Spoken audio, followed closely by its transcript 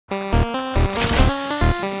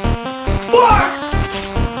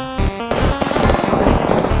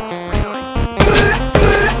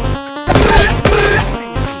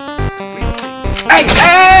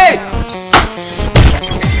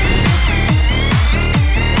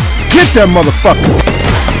Get that motherfucker!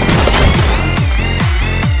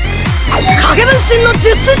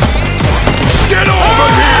 Get over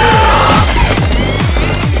here!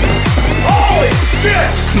 Holy shit!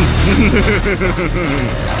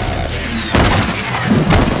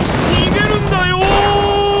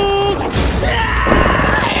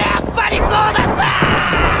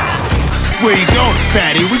 Where you going,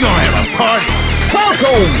 fatty? We gonna have a party.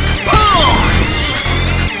 Falcon Punch!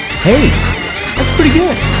 Hey, that's pretty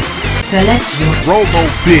good. Select your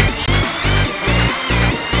Robobitch.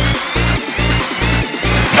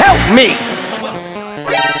 Help me!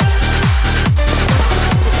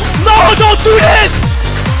 No, don't do this!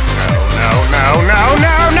 No.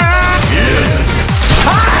 Yes.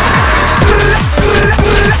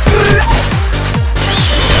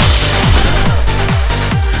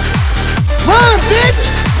 Run, bitch!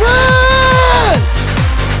 Run!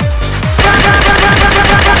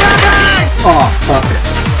 Oh, fuck.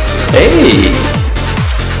 Hey!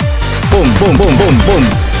 Boom, boom, boom, boom, boom.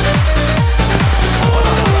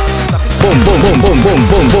 Boom, boom, boom, boom, boom,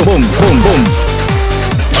 boom, boom, boom, boom, boom.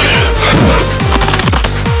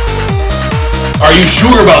 Are you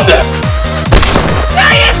sure about that?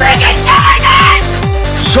 Are you freaking killing me?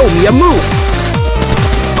 Show me your moves.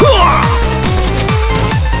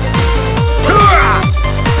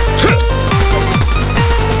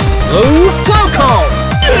 Blue Falcon!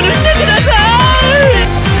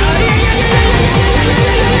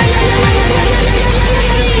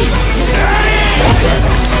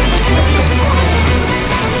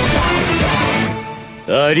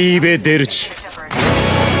 Arrivederci.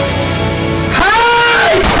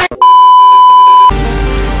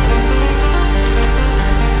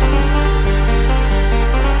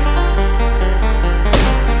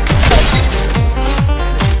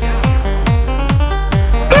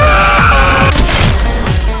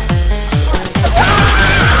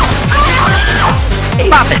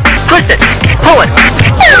 Pop it! Twist it! Pull it!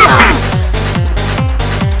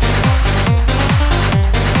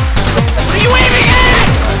 What are you aiming at?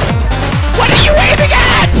 What are you aiming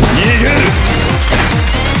at?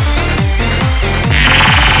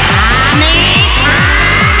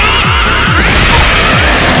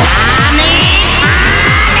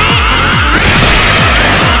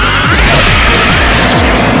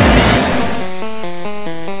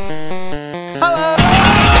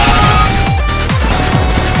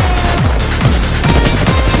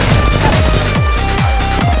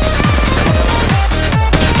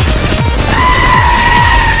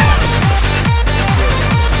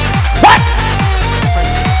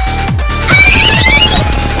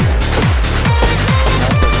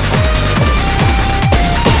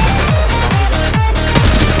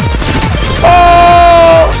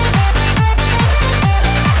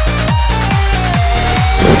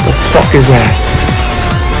 What the fuck is that?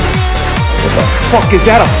 What the fuck is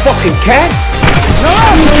that? A fucking cat?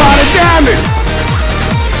 That's a lot of damage!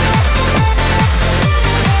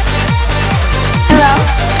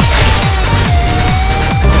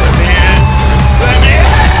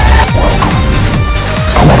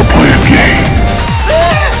 I wanna play a game.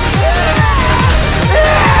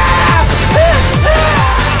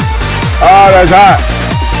 Oh, that's hot.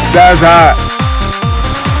 That's hot.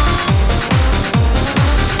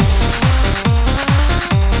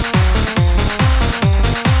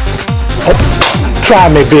 Try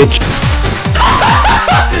me, bitch.